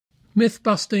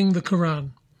Myth-busting the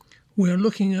Quran. We're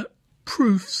looking at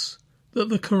proofs that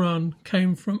the Quran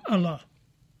came from Allah.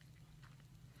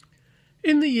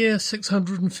 In the year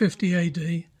 650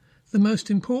 AD, the most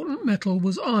important metal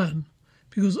was iron,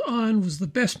 because iron was the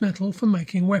best metal for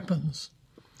making weapons.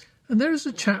 And there is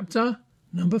a chapter,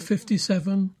 number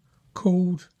 57,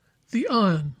 called The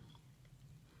Iron.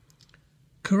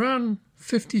 Quran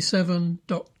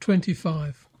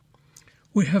 57.25.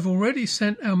 We have already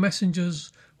sent our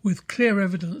messengers with clear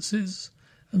evidences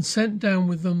and sent down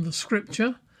with them the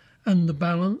scripture and the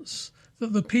balance,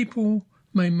 that the people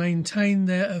may maintain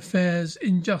their affairs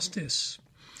in justice.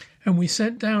 And we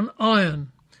sent down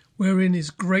iron, wherein is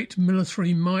great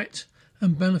military might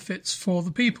and benefits for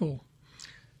the people,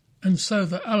 and so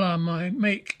that Allah might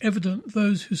make evident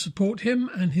those who support him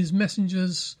and his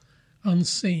messengers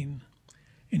unseen.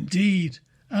 Indeed,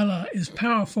 Allah is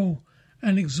powerful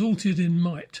and exalted in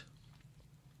might.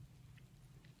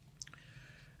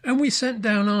 And we sent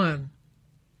down iron.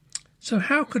 So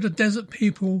how could a desert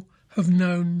people have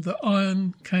known that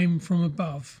iron came from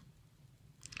above?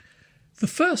 The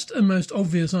first and most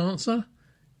obvious answer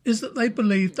is that they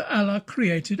believed that Allah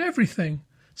created everything.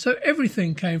 So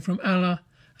everything came from Allah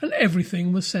and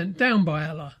everything was sent down by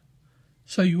Allah.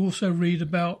 So you also read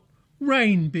about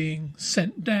rain being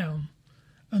sent down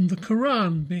and the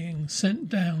Quran being sent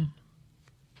down.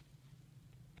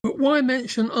 But why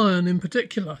mention iron in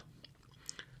particular?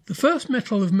 The first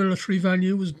metal of military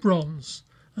value was bronze,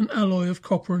 an alloy of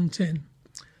copper and tin.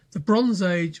 The Bronze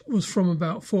Age was from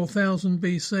about 4000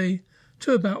 BC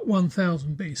to about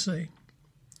 1000 BC.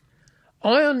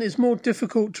 Iron is more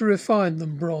difficult to refine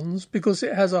than bronze because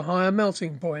it has a higher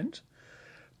melting point.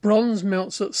 Bronze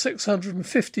melts at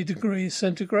 650 degrees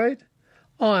centigrade,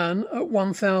 iron at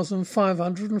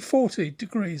 1540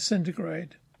 degrees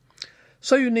centigrade.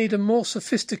 So you need a more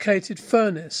sophisticated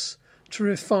furnace to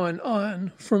refine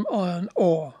iron from iron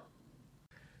ore.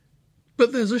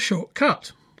 But there's a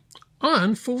shortcut.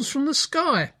 Iron falls from the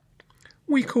sky.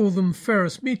 We call them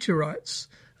ferrous meteorites,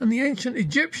 and the ancient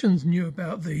Egyptians knew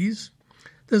about these.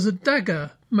 There's a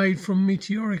dagger made from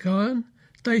meteoric iron,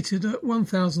 dated at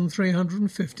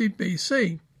 1350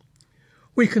 BC.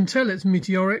 We can tell it's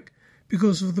meteoric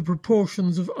because of the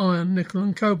proportions of iron, nickel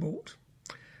and cobalt.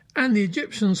 And the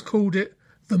Egyptians called it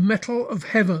the metal of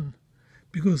heaven,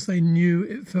 because they knew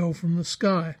it fell from the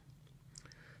sky.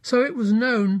 So it was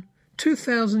known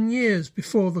 2,000 years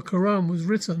before the Quran was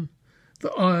written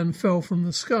that iron fell from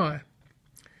the sky.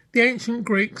 The ancient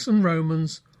Greeks and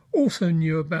Romans also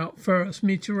knew about ferrous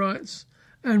meteorites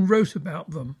and wrote about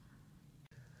them.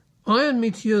 Iron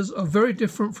meteors are very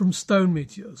different from stone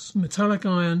meteors. Metallic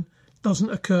iron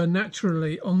doesn't occur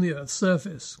naturally on the Earth's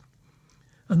surface.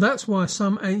 And that's why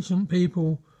some ancient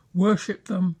people worshipped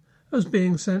them as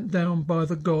being sent down by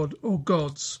the god or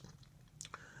gods.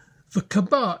 The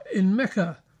Kaaba in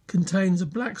Mecca contains a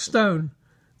black stone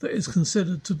that is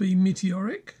considered to be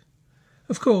meteoric.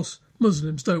 Of course,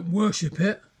 Muslims don't worship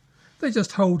it, they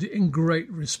just hold it in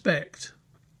great respect.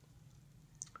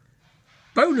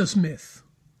 Bonus myth.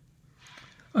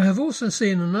 I have also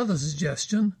seen another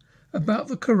suggestion about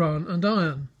the Quran and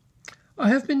iron. I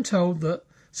have been told that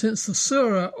since the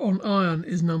surah on iron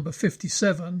is number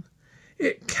 57,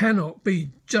 it cannot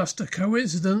be just a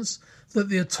coincidence that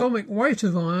the atomic weight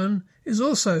of iron is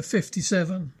also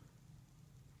 57.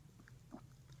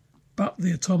 But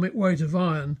the atomic weight of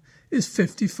iron is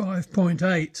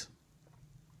 55.8.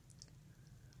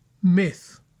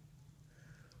 Myth.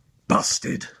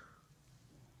 Busted.